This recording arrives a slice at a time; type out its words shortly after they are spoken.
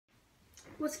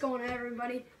What's going on,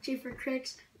 everybody? Chief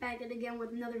Critics back at again with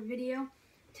another video.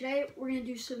 Today we're gonna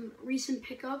do some recent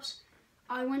pickups.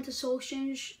 I went to Soul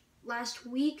Exchange last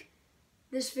week.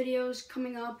 This video is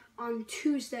coming up on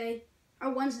Tuesday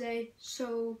or Wednesday,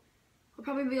 so I'll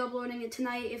probably be uploading it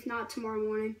tonight, if not tomorrow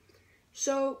morning.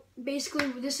 So basically,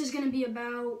 this is gonna be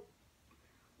about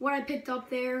what I picked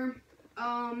up there.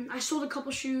 I sold a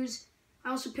couple shoes. I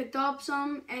also picked up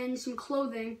some and some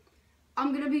clothing.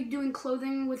 I'm gonna be doing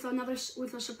clothing with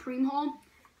a Supreme haul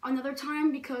another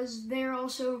time because they're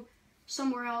also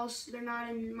somewhere else. They're not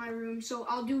in my room, so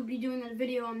I'll be doing a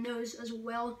video on those as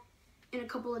well in a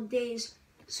couple of days.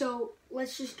 So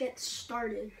let's just get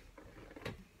started.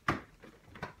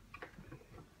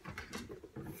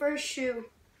 First shoe,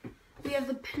 we have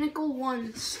the Pinnacle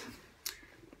ones.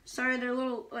 Sorry, they're a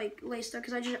little like laced up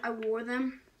because I wore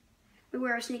them. We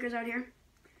wear our sneakers out here.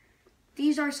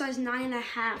 These are size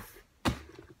 9.5.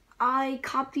 I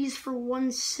copped these for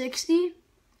 $160.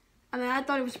 I mean, I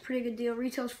thought it was a pretty good deal.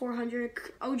 Retail's $400.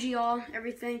 OG all,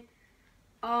 everything.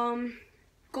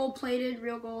 Gold plated,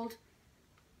 real gold.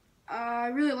 I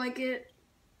really like it.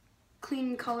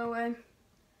 Clean colorway.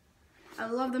 I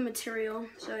love the material.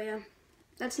 So yeah,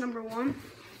 that's number one.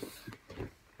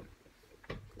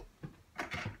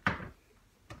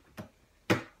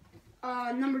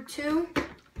 Number two,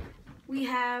 we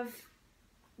have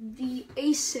the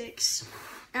Asics.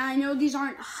 And I know these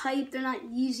aren't hype, they're not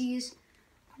Yeezys,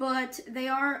 but they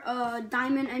are a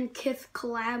Diamond and Kith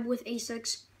collab with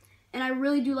Asics. And I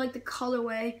really do like the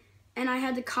colorway, and I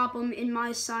had to cop them in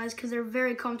my size because they're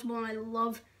very comfortable, and I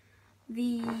love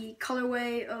the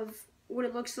colorway of what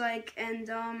it looks like. And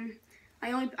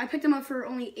I picked them up for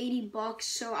only $80,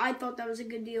 so I thought that was a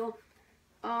good deal.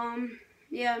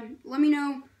 Yeah, let me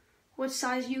know what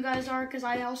size you guys are, because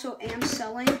I also am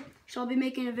selling. So I'll be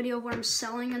making a video of what I'm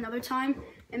selling another time,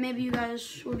 and maybe you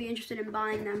guys will be interested in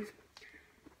buying them.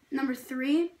 Number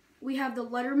three, we have the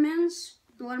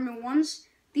Letterman ones.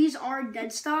 These are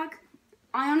dead stock.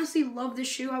 I honestly love this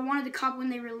shoe. I wanted to cop when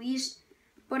they released,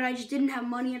 but I just didn't have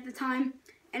money at the time.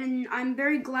 And I'm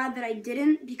very glad that I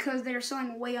didn't, because they're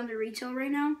selling way under retail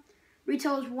right now.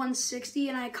 Retail is $160,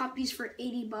 and I copped these for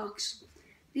 $80.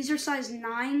 These are size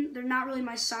 9. They're not really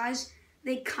my size.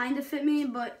 They kind of fit me,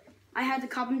 but I had to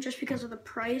cop them just because of the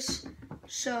price.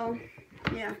 So,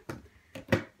 yeah.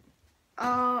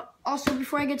 Also,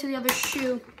 before I get to the other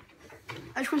shoe,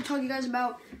 I just want to talk to you guys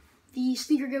about the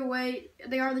sneaker giveaway.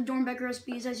 They are the Dornbecker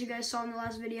SBs, as you guys saw in the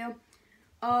last video.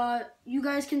 You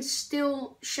guys can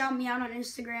still shout me out on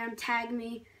Instagram, tag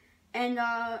me, and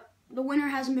the winner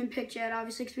hasn't been picked yet,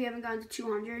 obviously, because we haven't gotten to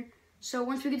 200. So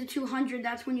once we get to 200,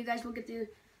 that's when you guys will get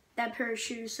that pair of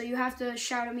shoes. So you have to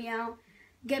shout at me out,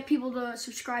 get people to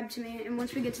subscribe to me, and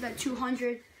once we get to that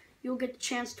 200, you'll get the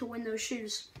chance to win those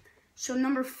shoes. So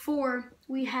number 4,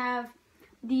 we have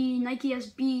the Nike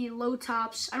SB low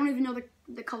tops. I don't even know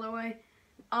the colorway.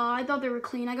 I thought they were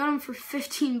clean. I got them for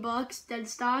 $15, dead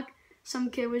stock.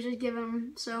 Some kid was just giving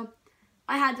them, so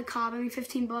I had to cop. I mean,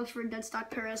 $15 for a dead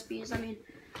stock pair of SBs. I mean,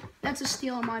 that's a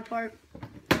steal on my part.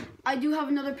 I do have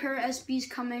another pair of SBs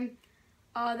coming.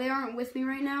 They aren't with me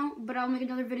right now, but I'll make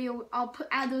another video. I'll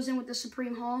add those in with the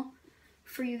Supreme haul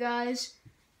for you guys.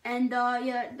 And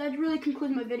yeah, that really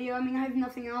concludes my video. I mean, I have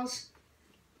nothing else.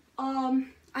 I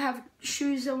have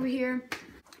shoes over here.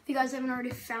 If you guys haven't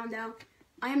already found out,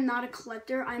 I am not a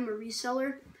collector. I'm a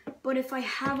reseller. But if I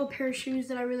have a pair of shoes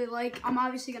that I really like, I'm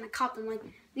obviously going to cop them. Like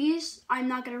these, I'm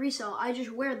not going to resell. I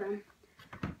just wear them.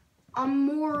 I'm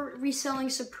more reselling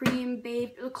Supreme,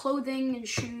 Bape, clothing, and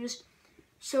shoes.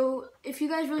 So if you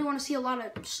guys really want to see a lot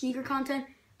of sneaker content,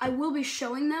 I will be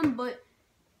showing them, but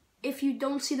if you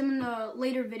don't see them in the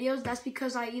later videos, that's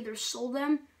because I either sold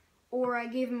them or I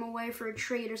gave them away for a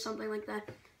trade or something like that.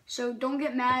 So don't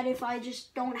get mad if I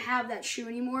just don't have that shoe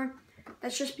anymore.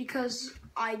 That's just because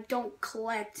I don't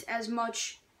collect as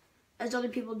much as other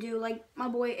people do. Like my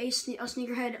boy, a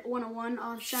Sneakerhead 101,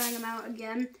 I'll shouting him out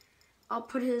again. I'll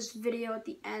put his video at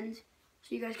the end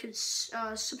so you guys could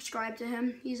subscribe to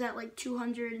him. He's at like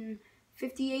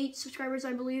 258 subscribers,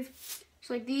 I believe.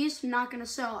 So like these, I'm not going to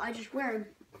sell. I just wear them.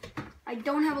 I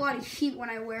don't have a lot of heat when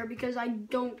I wear because I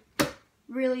don't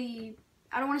really,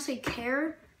 I don't want to say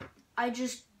care. I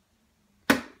just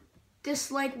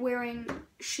dislike wearing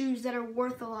shoes that are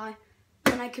worth a lot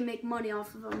when I can make money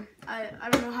off of them. I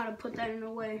don't know how to put that in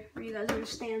a way where you guys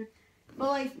understand. But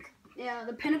like, yeah,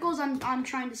 the Pinnacles I'm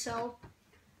trying to sell,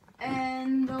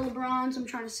 and the LeBrons I'm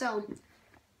trying to sell.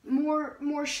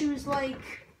 More shoes like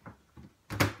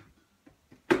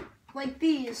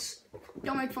these.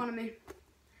 Don't make fun of me.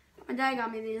 My dad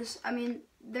got me these. I mean,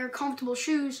 they're comfortable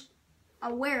shoes.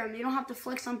 I'll wear them. You don't have to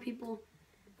flex on people.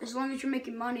 as long as you're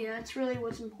making money, that's really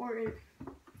what's important.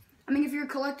 I mean, if you're a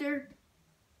collector,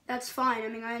 that's fine. I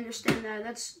mean, I understand that.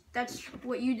 That's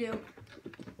what you do.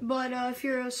 But if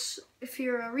you're a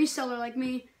reseller like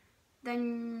me,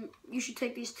 then you should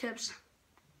take these tips.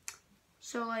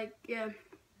 So like, yeah,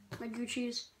 like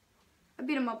Gucci's, I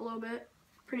beat them up a little bit,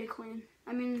 pretty clean.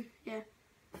 I mean, yeah,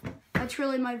 that's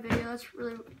really my video. That's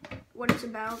really what it's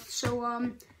about.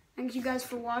 So thank you guys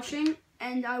for watching,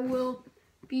 and I will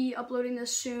be uploading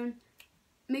this soon.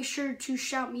 Make sure to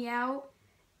shout me out,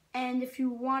 and if you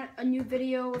want a new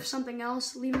video of something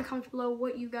else, leave in the comments below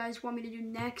what you guys want me to do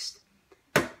next.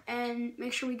 And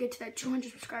make sure we get to that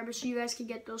 200 subscribers so you guys can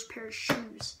get those pair of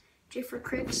shoes. J for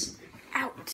Cricks, out.